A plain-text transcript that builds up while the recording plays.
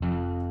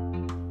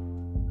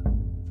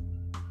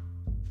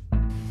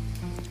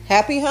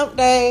Happy hump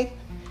day.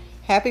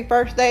 Happy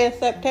first day of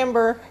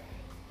September.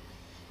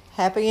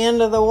 Happy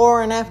end of the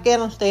war in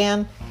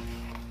Afghanistan.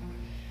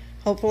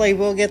 Hopefully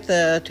we'll get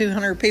the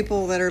 200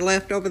 people that are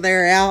left over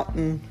there out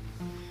and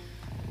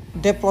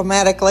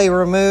diplomatically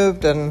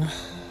removed and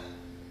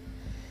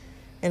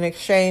in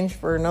exchange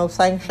for no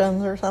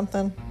sanctions or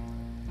something.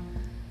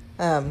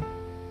 I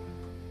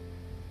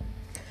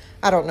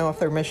don't know if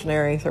they're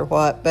missionaries or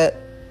what, but,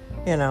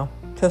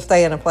 to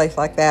stay in a place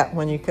like that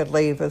when you could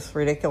leave is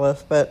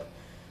ridiculous. But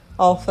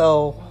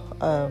also,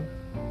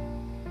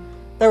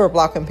 they were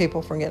blocking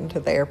people from getting to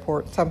the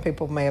airport. Some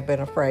people may have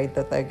been afraid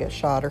that they'd get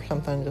shot or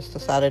something, just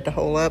decided to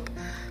hold up.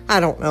 I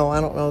don't know.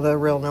 I don't know the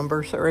real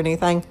numbers or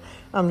anything.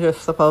 I'm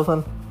just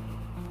supposing.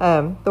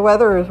 The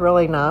weather is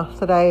really nice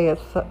today.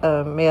 It's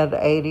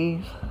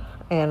mid-80s,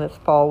 and it's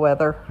fall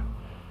weather.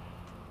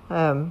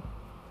 My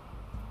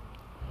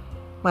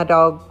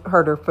dog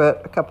hurt her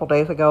foot a couple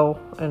days ago,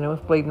 and it was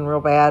bleeding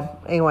real bad.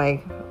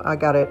 Anyway, I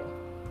got it.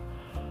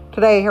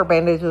 Today, her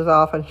bandage is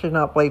off, and she's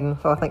not bleeding,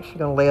 so I think she's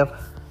going to live.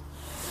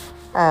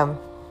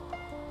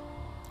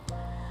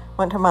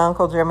 Went to my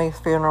Uncle Jimmy's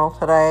funeral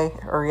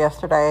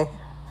yesterday,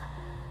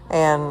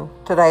 and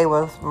today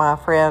was my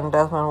friend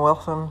Desmond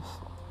Wilson's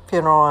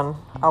funeral, and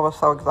I was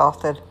so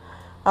exhausted.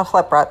 I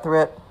slept right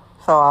through it,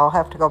 so I'll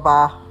have to go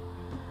by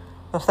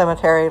the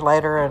cemetery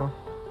later and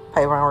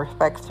pay my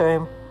respects to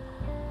him.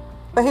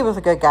 But he was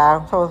a good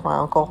guy, so was my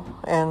uncle,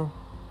 and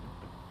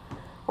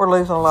we're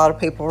losing a lot of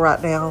people right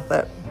now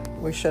that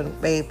we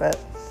shouldn't be, but,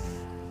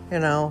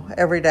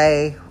 every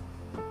day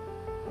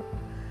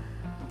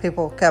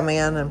people come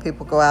in and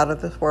people go out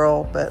of this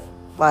world, but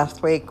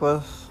last week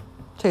was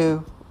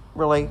two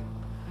really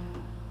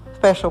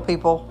special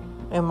people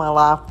in my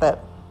life that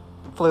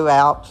flew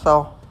out,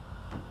 so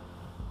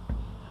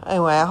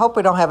anyway, I hope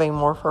we don't have any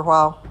more for a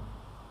while.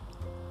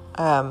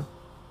 Got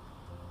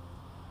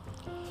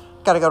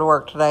to go to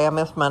work today. I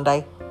missed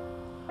Monday.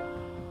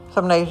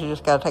 Some days you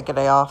just got to take a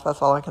day off.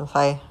 That's all I can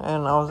say.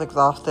 And I was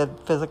exhausted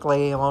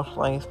physically,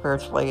 emotionally,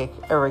 spiritually,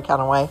 every kind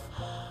of way.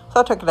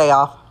 So I took a day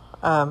off.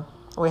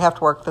 We have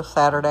to work this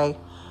Saturday.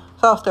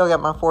 So I'll still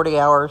get my 40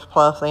 hours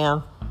plus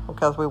in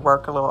because we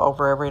work a little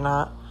over every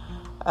night.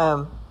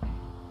 My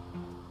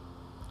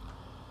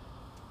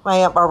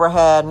Aunt Barbara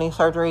had knee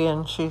surgery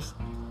and she's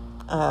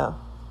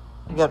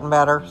getting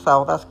better.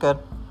 So that's good.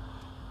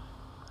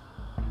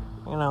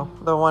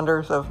 The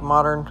wonders of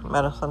modern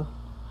medicine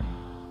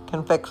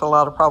can fix a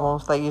lot of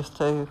problems that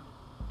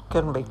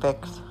couldn't be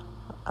fixed.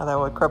 That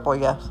would cripple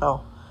you.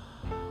 So,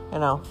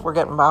 we're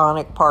getting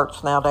bionic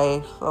parts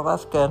nowadays, so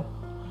that's good.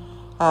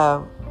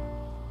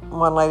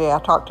 One lady I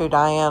talked to,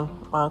 Diane,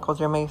 my Uncle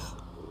Jimmy's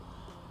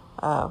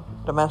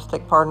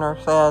domestic partner,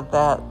 said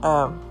that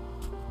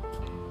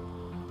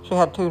she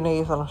had 2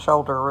 knees and a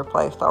shoulder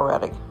replaced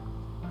already.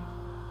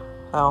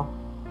 So,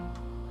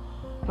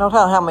 no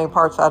telling how many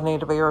parts I'd need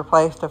to be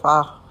replaced if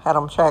I had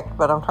them checked,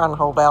 but I'm trying to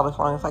hold out as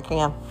long as I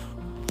can.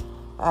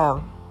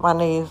 My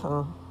knees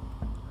and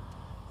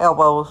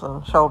elbows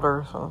and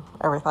shoulders and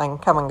everything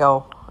come and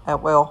go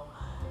at will.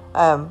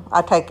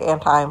 I take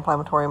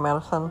anti-inflammatory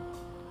medicine,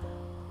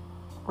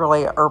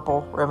 really a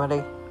herbal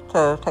remedy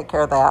to take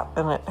care of that,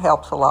 and it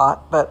helps a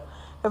lot, but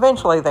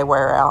eventually they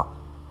wear out.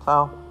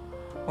 So,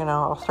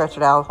 I'll stretch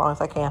it out as long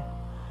as I can.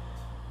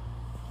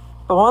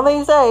 But one of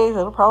these days,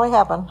 it'll probably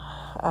happen.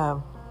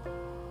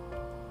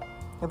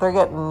 They're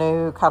getting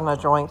new kind of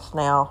joints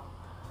now.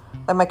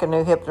 They make a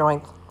new hip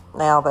joint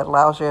now that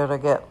allows you to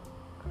get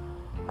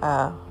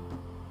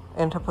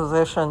into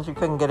positions you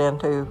couldn't get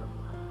into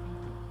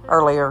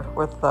earlier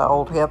with the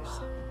old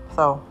hips.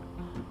 So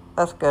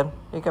that's good.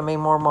 You can be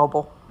more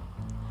mobile.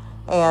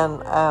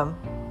 And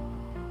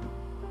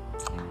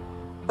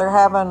they're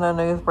having a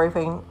news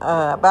briefing.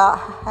 About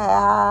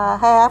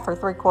half or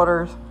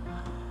 3/4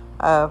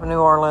 of New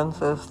Orleans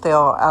is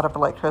still out of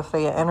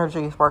electricity.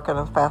 Energy is working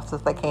as fast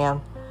as they can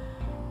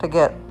to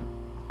get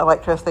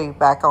electricity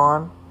back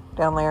on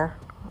down there.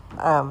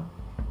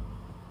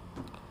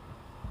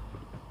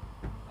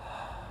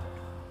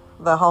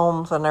 The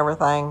homes and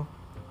everything,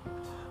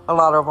 a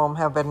lot of them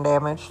have been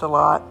damaged a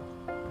lot,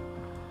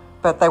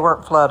 but they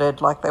weren't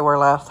flooded like they were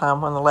last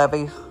time when the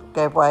levees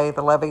gave way.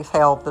 The levees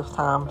held this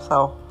time,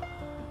 so,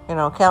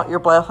 count your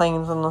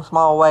blessings in the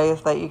small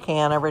ways that you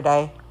can every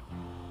day.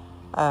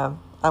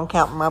 I'm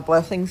counting my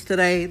blessings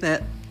today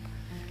that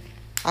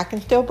I can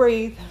still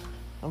breathe.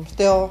 I'm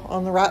still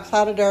on the right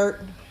side of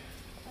dirt.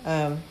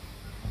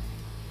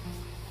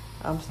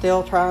 I'm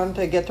still trying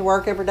to get to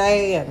work every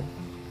day and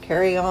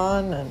carry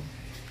on and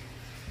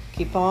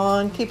keep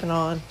on keeping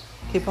on.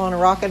 Keep on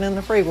rocking in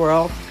the free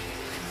world.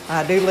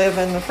 I do live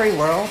in the free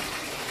world.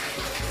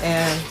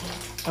 And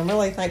I'm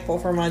really thankful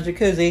for my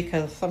jacuzzi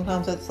because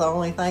sometimes it's the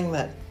only thing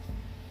that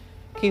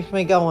keeps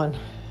me going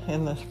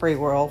in this free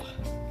world.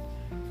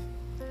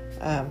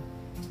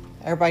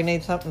 Everybody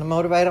needs something to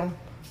motivate them.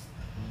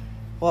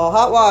 Well,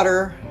 hot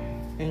water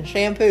and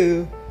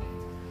shampoo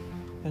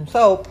and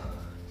soap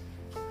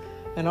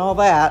and all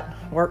that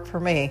work for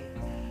me.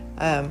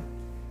 And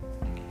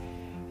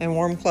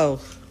warm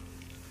clothes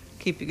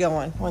keep you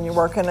going when you're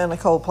working in a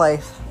cold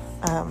place.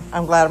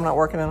 I'm glad I'm not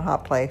working in a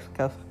hot place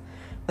because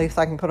at least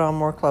I can put on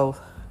more clothes.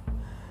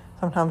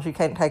 Sometimes you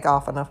can't take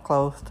off enough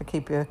clothes to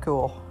keep you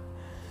cool.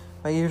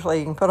 But usually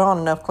you can put on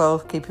enough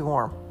clothes to keep you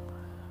warm.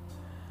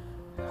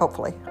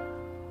 Hopefully.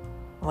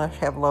 Unless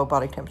you have low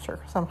body temperature.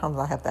 Sometimes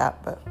I have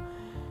that, but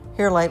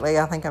here lately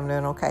I think I'm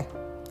doing okay.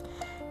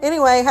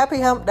 Anyway,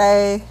 happy hump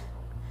day.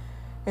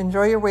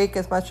 Enjoy your week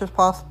as much as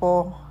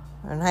possible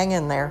and hang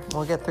in there.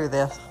 We'll get through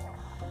this.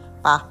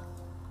 Bye.